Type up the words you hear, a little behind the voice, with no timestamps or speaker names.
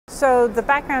So the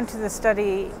background to the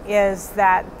study is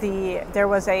that there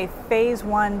was a phase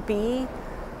 1b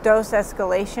dose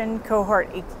escalation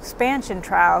cohort expansion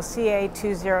trial,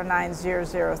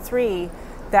 CA209003,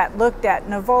 that looked at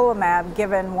nivolumab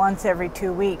given once every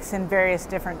 2 weeks in various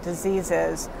different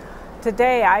diseases.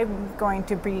 Today I'm going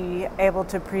to be able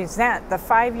to present the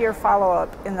 5-year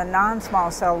follow-up in the non-small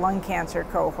cell lung cancer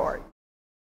cohort.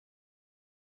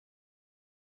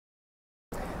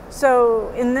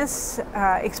 So in this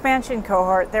expansion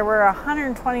cohort, there were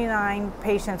 129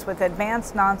 patients with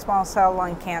advanced non-small cell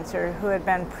lung cancer who had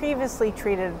been previously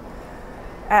treated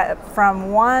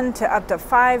from 1 to up to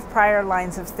 5 prior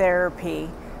lines of therapy.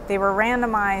 They were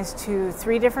randomized to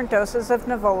 3 different doses of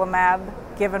nivolumab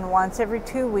given once every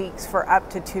 2 weeks for up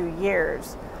to 2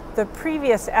 years. The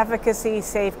previous efficacy,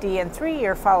 safety, and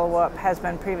 3-year follow-up has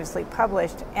been previously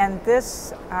published, and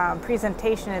this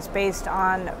presentation is based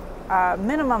on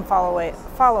minimum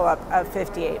follow-up of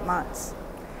 58 months.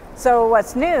 So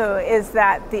what's new is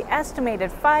that the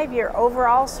estimated 5-year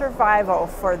overall survival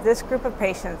for this group of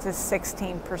patients is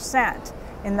 16%.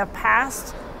 In the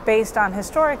past, based on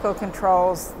historical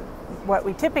controls, what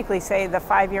we typically say the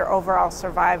 5-year overall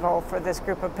survival for this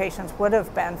group of patients would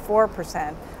have been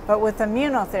 4%. But with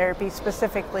immunotherapy,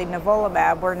 specifically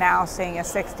nivolumab, we're now seeing a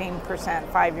 16%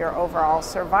 5-year overall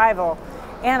survival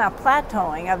and a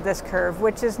plateauing of this curve,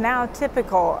 which is now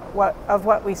typical of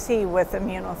what we see with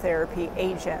immunotherapy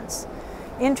agents.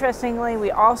 Interestingly,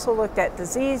 we also looked at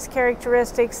disease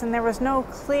characteristics, and there was no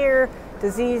clear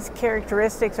disease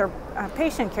characteristics or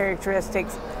patient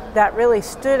characteristics that really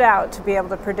stood out to be able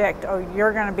to predict, oh,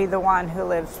 you're going to be the one who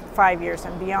lives 5 years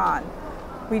and beyond.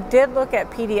 We did look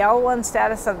at PD-L1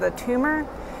 status of the tumor,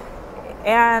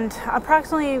 and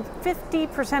approximately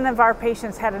 50% of our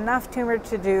patients had enough tumor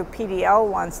to do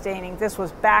PD-L1 staining. This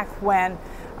was back when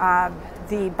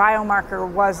the biomarker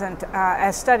wasn't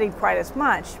as studied quite as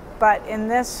much. But in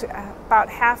this, about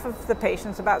half of the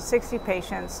patients, about 60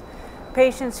 patients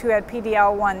who had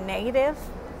PD-L1 negative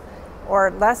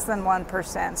or less than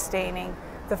 1% staining,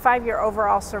 the 5-year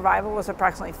overall survival was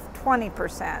approximately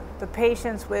 20%. The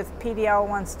patients with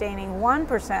PD-L1 staining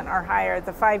 1% or higher,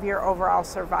 the 5-year overall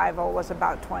survival was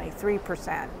about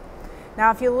 23%.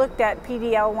 Now, if you looked at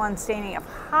PD-L1 staining of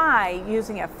high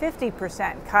using a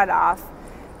 50% cutoff,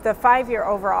 the 5-year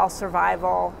overall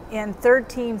survival in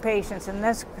 13 patients in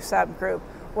this subgroup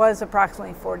was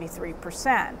approximately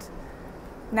 43%.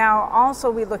 Now,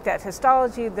 also we looked at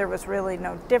histology. There was really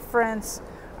no difference.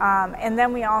 And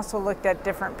then we also looked at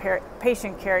different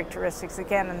patient characteristics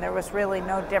again, and there was really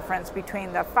no difference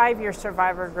between the 5-year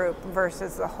survivor group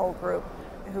versus the whole group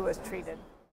who was treated.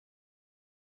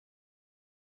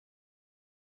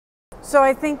 So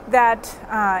I think that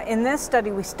in this study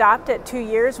we stopped at 2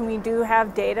 years, and we do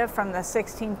have data from the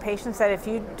 16 patients that if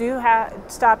you do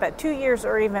stop at 2 years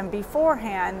or even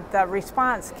beforehand, the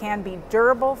response can be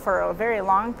durable for a very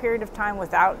long period of time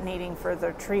without needing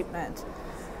further treatment.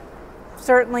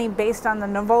 Certainly, based on the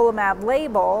nivolumab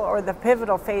label or the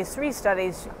pivotal phase 3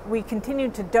 studies, we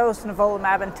continue to dose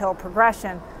nivolumab until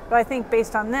progression. But I think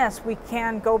based on this, we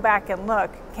can go back and look,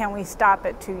 can we stop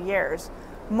at 2 years?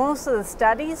 Most of the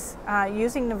studies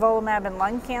using nivolumab in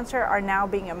lung cancer are now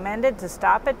being amended to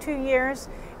stop at 2 years.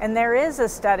 And there is a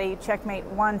study, Checkmate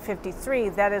 153,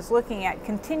 that is looking at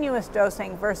continuous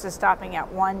dosing versus stopping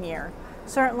at 1 year.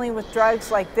 Certainly with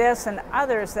drugs like this and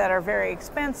others that are very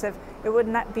expensive, it would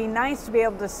not be nice to be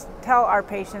able to tell our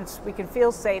patients we can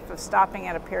feel safe of stopping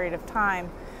at a period of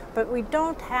time, but we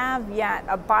don't have yet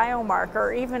a biomarker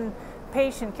or even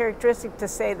patient characteristic to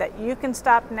say that you can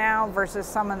stop now versus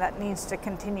someone that needs to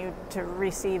continue to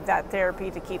receive that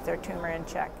therapy to keep their tumor in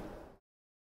check.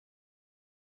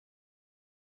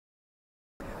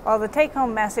 Well, the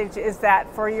take-home message is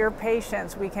that for your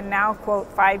patients, we can now quote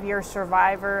 5-year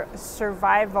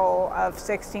survival of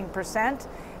 16%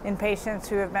 in patients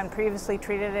who have been previously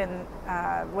treated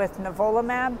with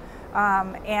nivolumab,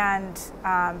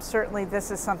 certainly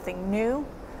this is something new,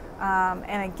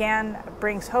 and again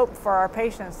brings hope for our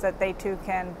patients that they too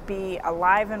can be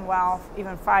alive and well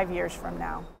even 5 years from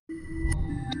now.